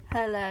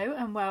Hello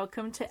and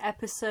welcome to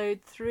episode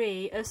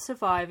 3 of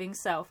Surviving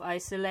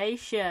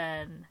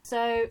Self-Isolation.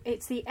 So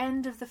it's the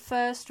end of the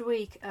first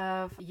week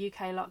of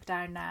UK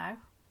lockdown now.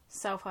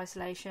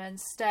 Self-isolation.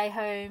 Stay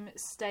home,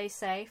 stay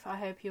safe. I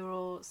hope you're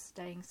all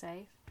staying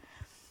safe.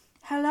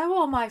 Hello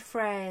all my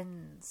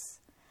friends.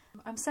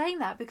 I'm saying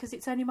that because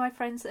it's only my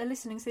friends that are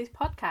listening to this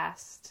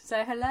podcast.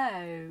 So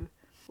hello.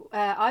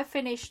 I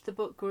finished the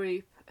book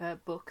group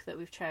book that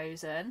we've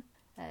chosen.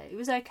 It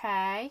was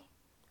okay.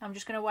 I'm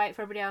just going to wait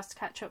for everybody else to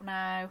catch up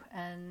now,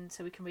 and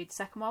so we can read the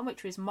second one,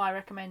 which was my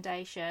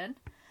recommendation.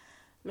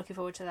 Looking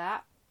forward to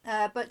that.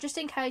 But just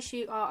in case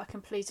you are a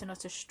complete and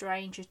utter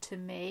stranger to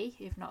me,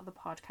 if not the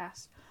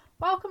podcast,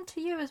 welcome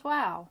to you as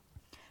well.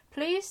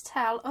 Please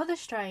tell other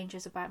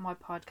strangers about my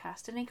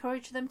podcast and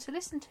encourage them to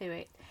listen to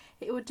it.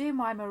 It will do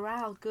my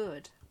morale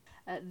good.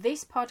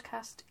 This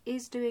podcast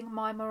is doing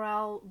my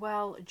morale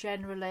well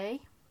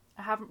generally.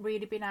 I haven't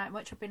really been out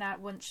much. I've been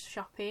out once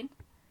shopping.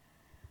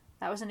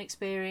 That was an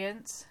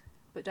experience,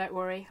 but don't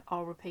worry,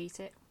 I'll repeat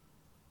it.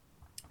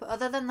 But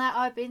other than that,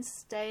 I've been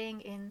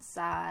staying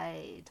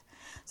inside.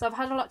 So I've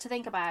had a lot to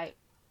think about.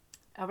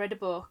 I read a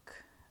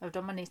book, I've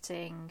done my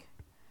knitting,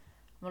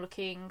 I'm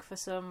looking for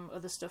some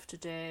other stuff to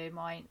do.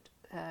 Might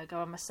go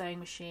on my sewing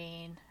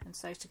machine and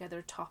sew together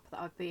a top that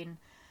I've been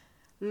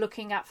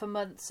looking at for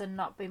months and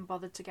not been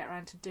bothered to get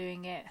around to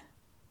doing it.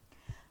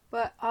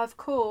 But of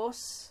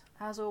course,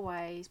 as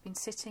always, been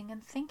sitting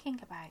and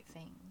thinking about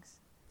things.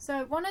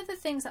 So one of the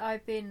things that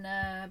I've been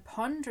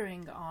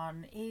pondering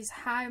on is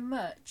how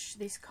much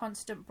this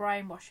constant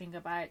brainwashing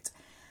about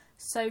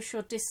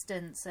social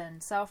distance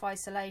and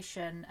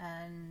self-isolation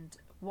and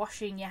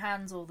washing your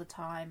hands all the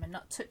time and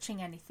not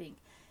touching anything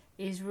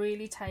is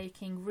really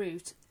taking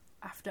root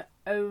after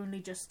only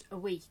just a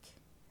week.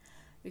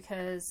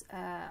 Because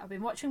I've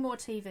been watching more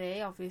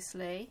TV,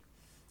 obviously,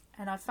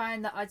 and I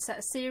found that I'd set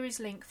a series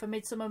link for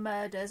Midsummer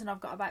Murders and I've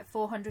got about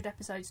 400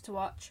 episodes to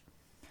watch.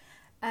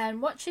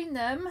 And watching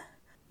them,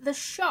 the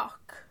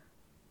shock.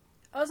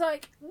 I was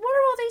like, what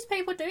are all these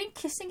people doing?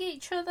 Kissing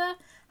each other,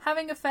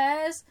 having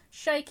affairs,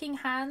 shaking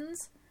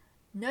hands.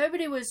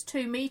 Nobody was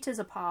 2 meters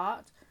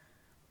apart.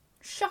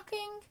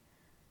 Shocking.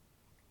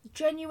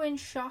 Genuine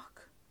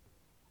shock.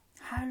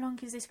 How long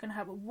is this going to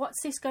happen?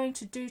 What's this going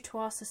to do to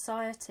our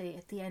society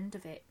at the end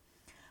of it,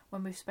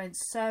 when we've spent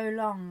so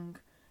long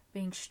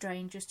being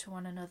strangers to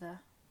one another?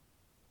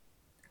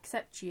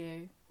 Except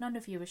you. None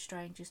of you are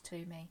strangers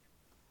to me,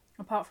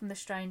 apart from the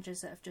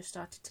strangers that have just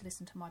started to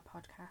listen to my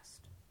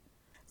podcast.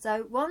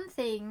 So one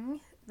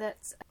thing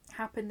that's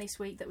happened this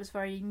week that was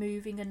very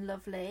moving and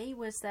lovely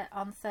was that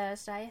on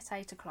Thursday at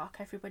 8 o'clock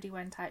everybody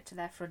went out to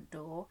their front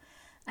door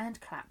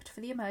and clapped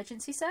for the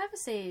emergency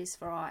services,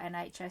 for our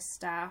NHS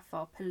staff,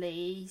 our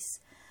police,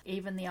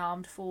 even the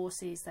armed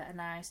forces that are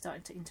now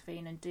starting to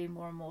intervene and do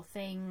more and more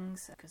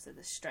things because of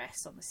the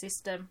stress on the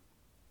system.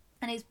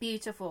 And it's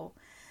beautiful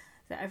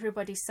that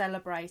everybody's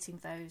celebrating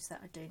those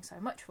that are doing so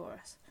much for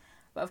us.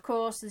 But of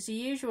course, there's the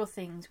usual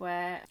things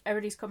where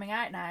everybody's coming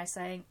out now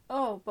saying,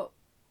 oh, but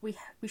we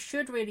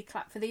should really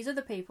clap for these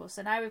other people.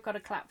 So now we've got to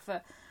clap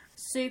for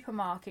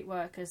supermarket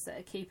workers that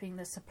are keeping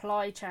the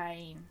supply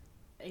chain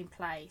in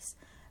place.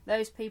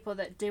 Those people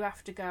that do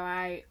have to go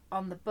out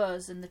on the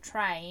bus and the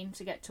train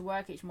to get to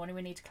work each morning,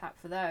 we need to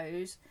clap for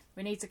those.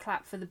 We need to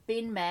clap for the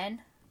bin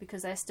men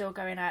because they're still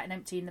going out and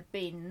emptying the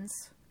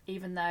bins,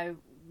 even though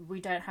we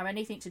don't have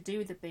anything to do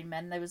with the bin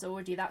men. There was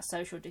already that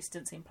social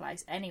distance in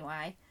place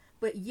anyway.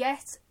 But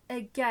yet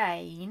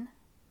again,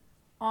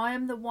 I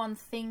am the one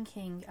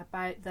thinking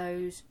about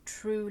those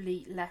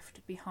truly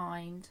left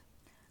behind.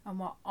 And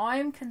what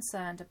I'm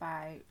concerned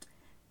about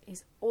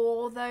is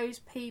all those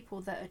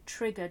people that are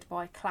triggered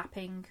by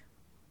clapping.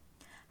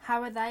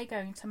 How are they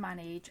going to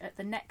manage at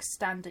the next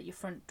stand at your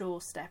front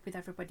doorstep with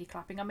everybody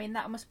clapping? I mean,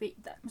 that must be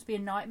a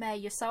nightmare.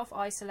 You're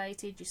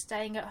self-isolated, you're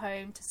staying at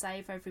home to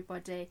save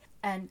everybody,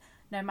 and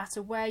no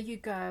matter where you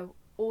go,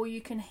 all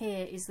you can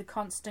hear is the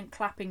constant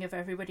clapping of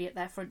everybody at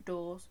their front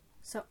doors.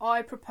 So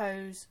I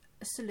propose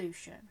a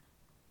solution.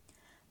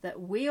 That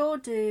we all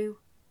do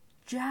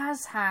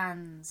jazz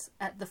hands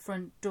at the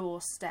front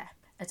doorstep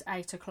at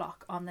 8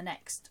 o'clock on the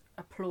next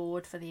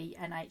applaud for the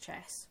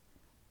NHS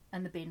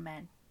and the bin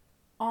men.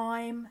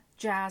 I'm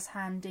jazz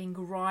handing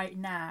right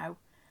now,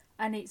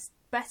 and it's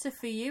better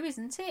for you,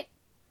 isn't it?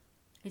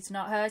 It's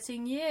not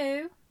hurting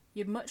you.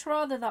 You'd much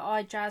rather that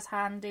I jazz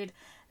handed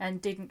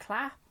and didn't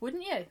clap,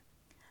 wouldn't you?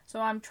 So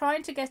I'm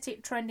trying to get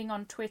it trending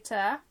on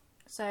Twitter.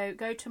 So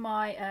go to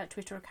my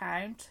Twitter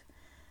account.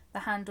 The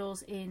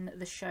handle's in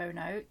the show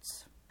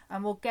notes.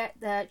 And we'll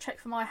check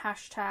for my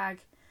hashtag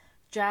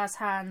jazz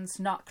hands,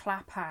 not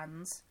clap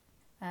hands.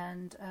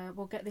 And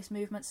we'll get this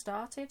movement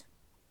started.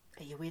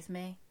 Are you with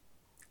me?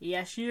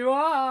 Yes, you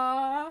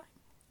are.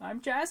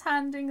 I'm jazz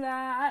handing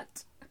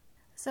that.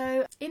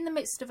 So in the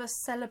midst of us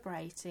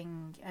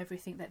celebrating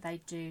everything that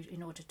they do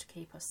in order to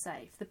keep us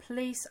safe, the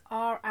police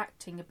are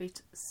acting a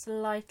bit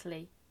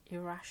slightly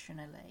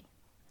irrationally.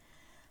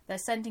 They're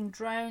sending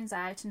drones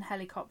out and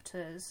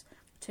helicopters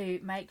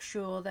to make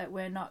sure that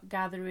we're not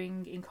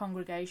gathering in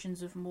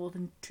congregations of more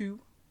than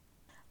 2.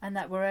 and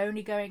that we're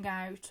only going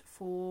out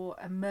for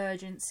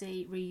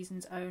emergency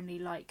reasons only,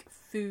 like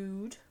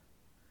food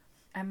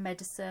and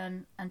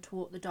medicine and to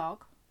walk the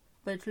dog.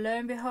 But lo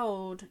and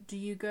behold, do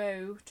you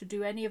go to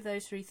do any of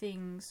those three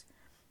things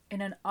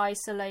in an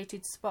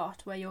isolated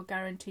spot where you're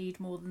guaranteed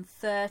more than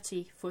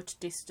 30-foot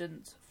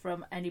distance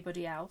from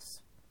anybody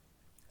else?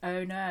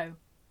 Oh no.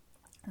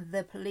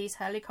 The police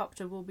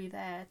helicopter will be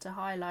there to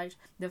highlight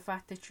the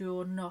fact that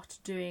you're not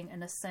doing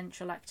an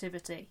essential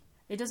activity.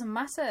 It doesn't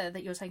matter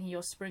that you're taking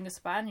your Springer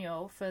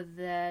Spaniel for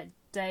their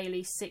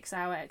daily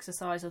 6-hour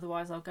exercise,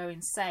 otherwise they'll go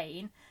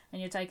insane,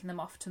 and you're taking them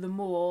off to the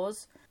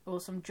moors or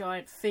some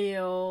giant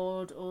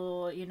field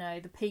or,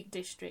 the Peak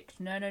District.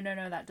 No,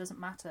 that doesn't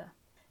matter.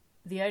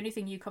 The only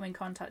thing you come in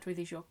contact with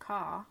is your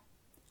car.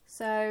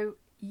 So,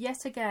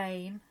 yet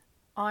again,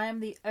 I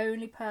am the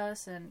only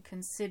person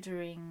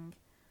considering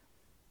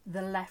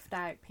the left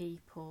out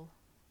people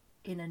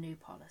in a new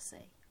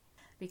policy.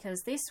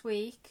 Because this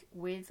week,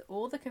 with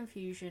all the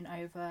confusion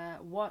over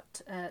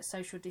what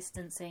social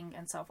distancing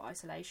and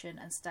self-isolation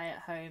and stay at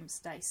home,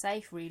 stay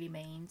safe really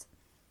means,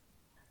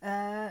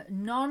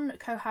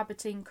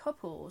 non-cohabiting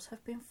couples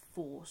have been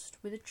forced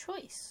with a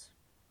choice.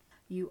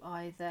 You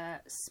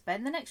either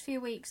spend the next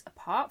few weeks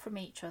apart from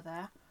each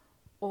other,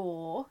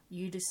 or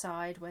you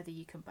decide whether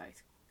you can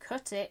both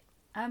cut it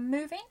and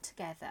move in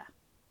together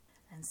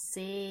and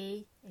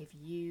see if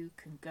you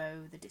can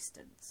go the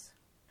distance.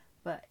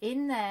 But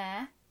in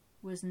there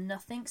was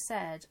nothing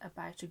said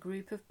about a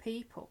group of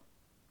people,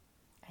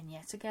 and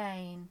yet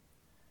again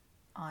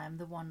I am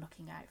the one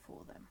looking out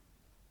for them,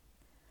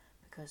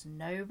 because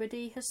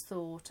nobody has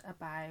thought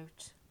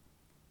about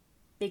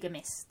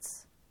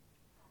bigamists.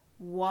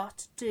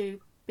 What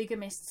do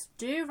bigamists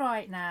do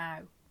right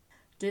now?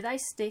 Do they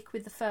stick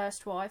with the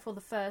first wife or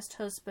the first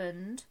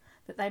husband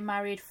that they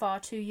married far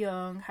too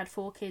young, had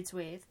 4 kids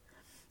with?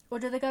 Or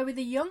do they go with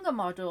the younger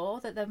model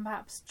that they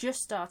perhaps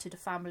just started a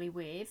family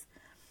with,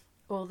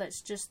 or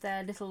that's just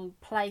their little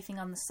plaything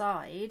on the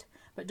side,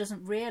 but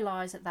doesn't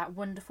realise that that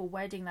wonderful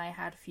wedding they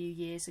had a few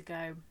years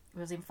ago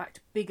was in fact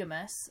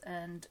bigamous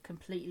and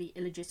completely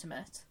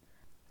illegitimate?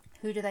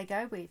 Who do they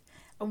go with?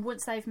 And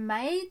once they've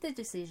made the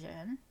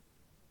decision,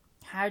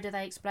 how do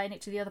they explain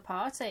it to the other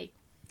party?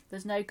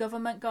 There's no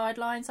government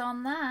guidelines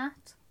on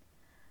that.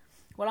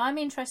 Well, I'm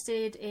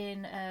interested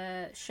in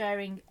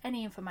sharing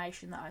any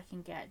information that I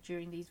can get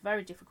during these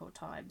very difficult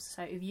times.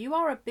 So if you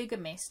are a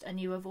bigamist and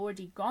you have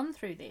already gone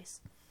through this,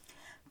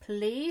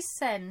 please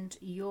send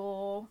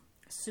your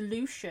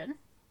solution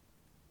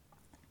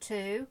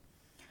to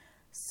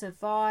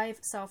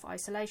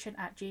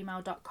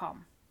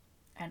surviveselfisolation@gmail.com,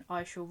 and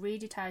I shall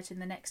read it out in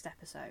the next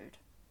episode.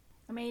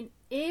 I mean,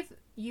 if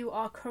you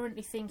are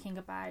currently thinking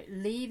about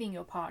leaving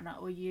your partner,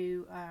 or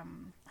you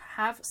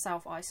have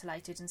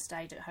self-isolated and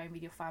stayed at home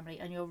with your family,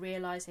 and you're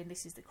realising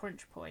this is the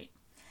crunch point,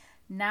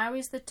 now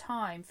is the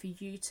time for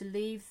you to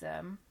leave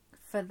them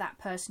for that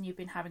person you've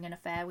been having an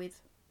affair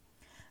with.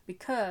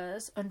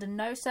 Because under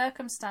no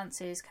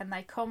circumstances can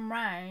they come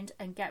round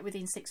and get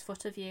within 6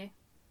 foot of you.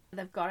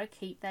 They've got to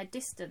keep their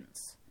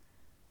distance.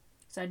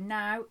 So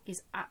now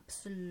is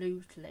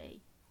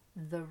absolutely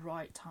the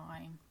right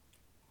time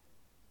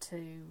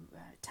to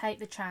take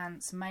the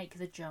chance, make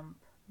the jump,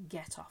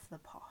 get off the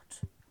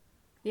pot.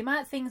 The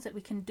amount of things that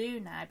we can do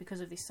now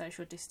because of this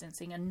social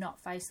distancing and not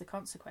face the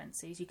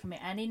consequences. You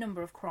commit any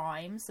number of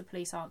crimes, the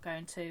police aren't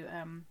going to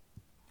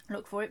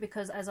look for it,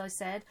 because, as I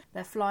said,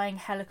 they're flying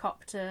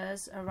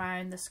helicopters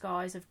around the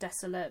skies of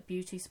desolate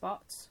beauty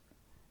spots.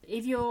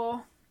 If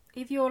you're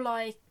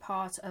like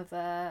part of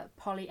a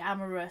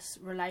polyamorous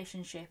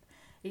relationship,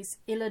 it's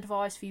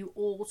ill-advised for you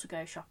all to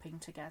go shopping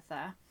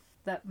together.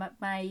 That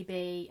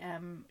maybe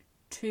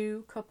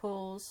 2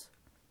 couples,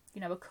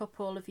 a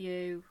couple of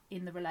you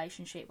in the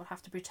relationship will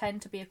have to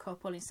pretend to be a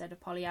couple instead of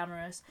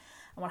polyamorous,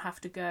 and will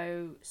have to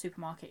go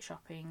supermarket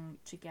shopping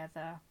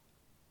together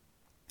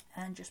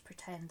and just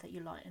pretend that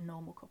you're like a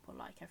normal couple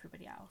like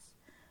everybody else.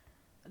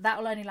 That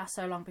will only last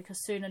so long, because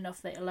soon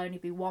enough that it'll only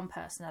be one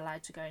person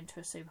allowed to go into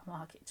a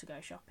supermarket to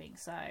go shopping.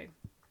 So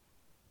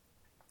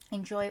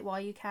enjoy it while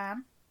you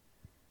can.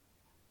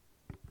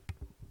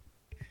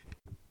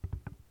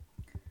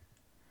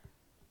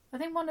 I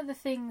think one of the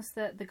things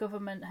that the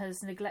government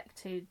has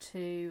neglected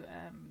to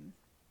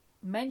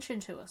mention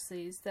to us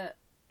is that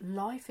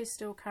life is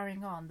still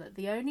carrying on, that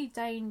the only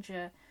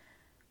danger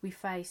we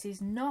face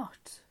is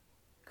not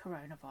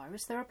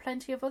coronavirus. There are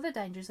plenty of other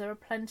dangers. There are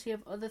plenty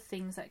of other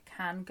things that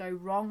can go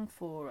wrong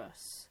for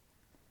us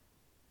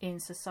in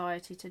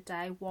society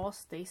today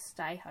whilst this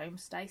stay home,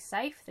 stay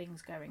safe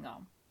thing's going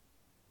on.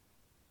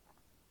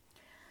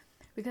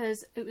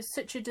 Because it was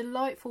such a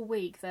delightful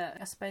week that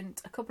I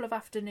spent a couple of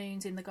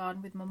afternoons in the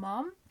garden with my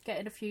mum,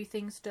 getting a few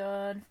things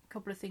done, a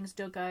couple of things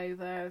dug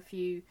over, a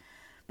few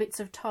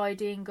bits of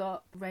tidying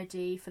up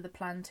ready for the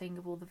planting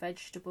of all the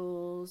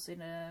vegetables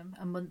in a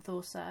month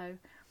or so.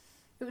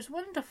 It was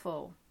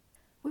wonderful.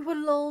 We were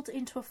lulled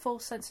into a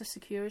false sense of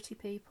security,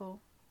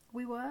 people.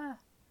 We were.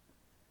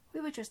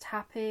 We were just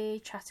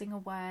happy, chatting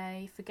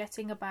away,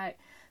 forgetting about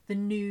the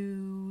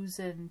news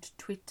and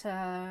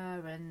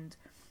Twitter and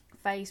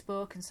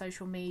Facebook and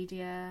social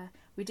media.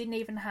 We didn't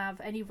even have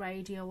any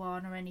radio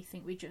on or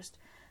anything. We just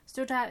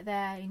stood out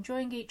there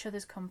enjoying each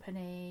other's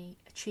company,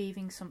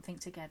 achieving something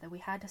together. We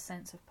had a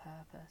sense of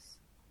purpose.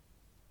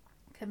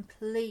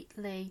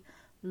 Completely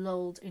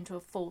lulled into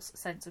a false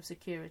sense of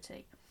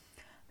security,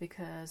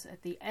 because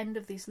at the end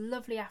of this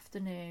lovely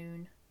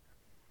afternoon,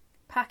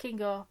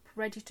 packing up,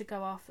 ready to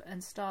go off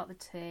and start the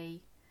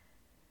tea,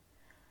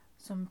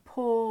 some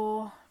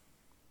poor,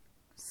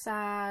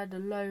 sad,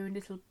 alone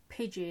little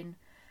pigeon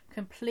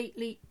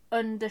completely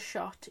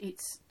undershot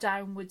its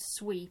downward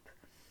sweep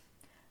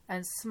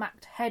and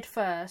smacked head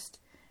first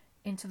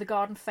into the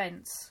garden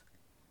fence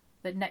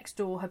that next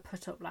door had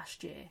put up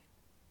last year.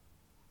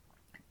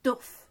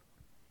 Duff!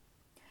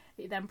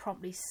 It then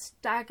promptly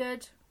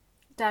staggered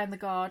down the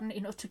garden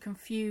in utter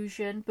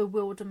confusion,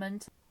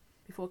 bewilderment,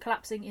 before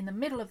collapsing in the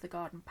middle of the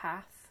garden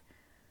path,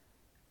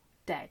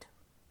 dead.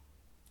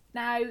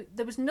 Now,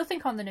 there was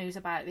nothing on the news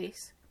about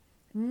this.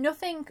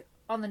 Nothing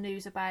on the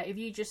news about if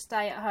you just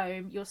stay at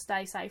home, you'll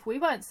stay safe. We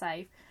weren't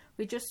safe.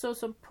 We just saw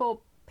some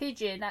poor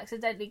pigeon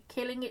accidentally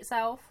killing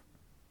itself.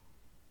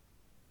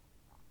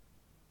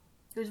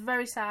 It was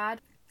very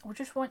sad. I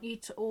just want you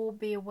to all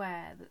be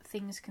aware that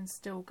things can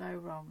still go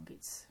wrong.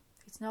 It's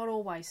not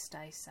always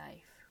stay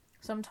safe.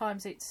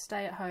 Sometimes it's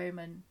stay at home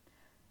and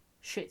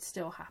shit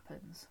still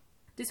happens.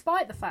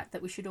 Despite the fact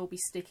that we should all be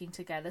sticking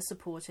together,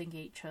 supporting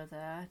each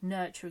other,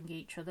 nurturing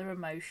each other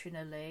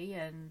emotionally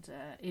and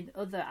in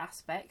other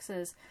aspects,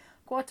 as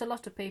quite a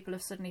lot of people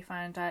have suddenly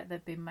found out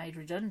they've been made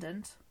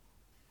redundant.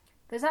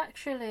 There's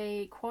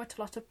actually quite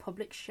a lot of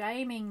public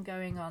shaming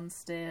going on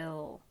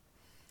still.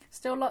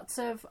 Still lots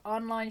of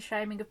online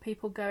shaming of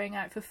people going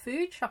out for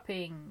food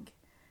shopping,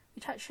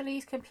 which actually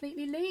is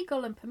completely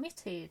legal and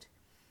permitted.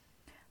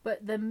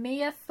 But the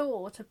mere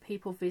thought of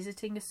people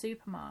visiting a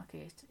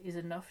supermarket is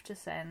enough to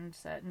send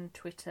certain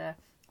Twitter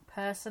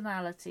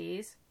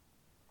personalities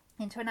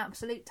into an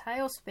absolute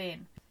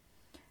tailspin.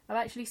 I've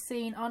actually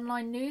seen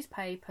online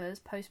newspapers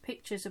post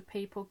pictures of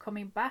people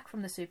coming back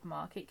from the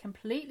supermarket,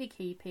 completely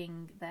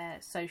keeping their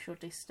social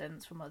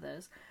distance from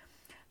others,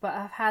 but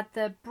have had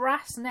the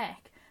brass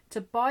neck to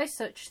buy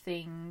such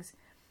things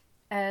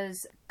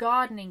as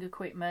gardening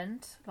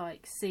equipment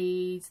like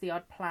seeds, the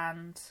odd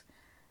plant,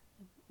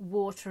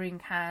 watering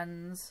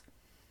cans.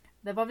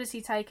 They've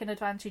obviously taken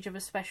advantage of a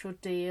special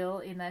deal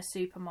in their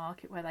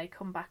supermarket where they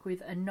come back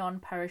with a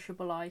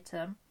non-perishable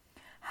item.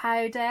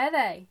 How dare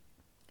they?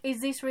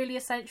 Is this really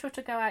essential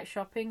to go out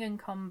shopping and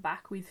come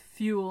back with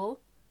fuel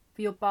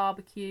for your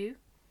barbecue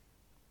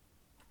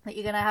that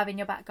you're going to have in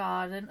your back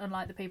garden,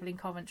 unlike the people in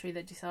Coventry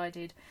that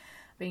decided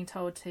being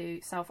told to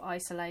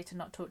self-isolate and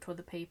not talk to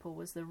other people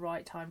was the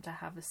right time to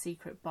have a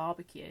secret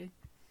barbecue?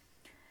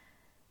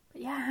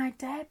 But yeah, how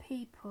dare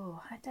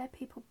people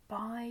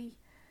buy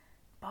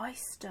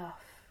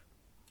stuff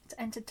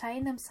to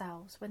entertain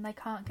themselves when they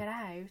can't get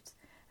out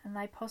and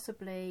they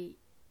possibly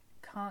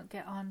can't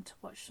get on to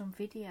watch some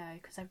video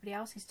because everybody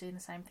else is doing the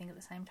same thing at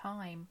the same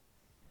time.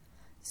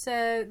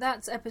 So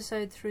that's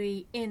episode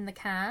 3 in the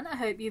can. I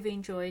hope you've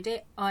enjoyed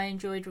it. I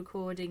enjoyed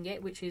recording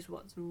it, which is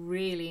what's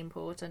really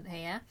important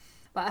here.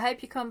 But I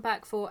hope you come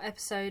back for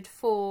episode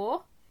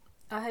 4.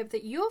 I hope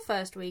that your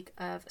first week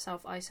of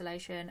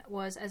self-isolation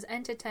was as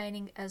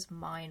entertaining as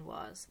mine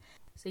was.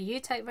 So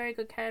you take very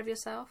good care of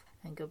yourself,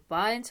 and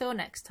goodbye until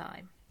next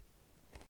time.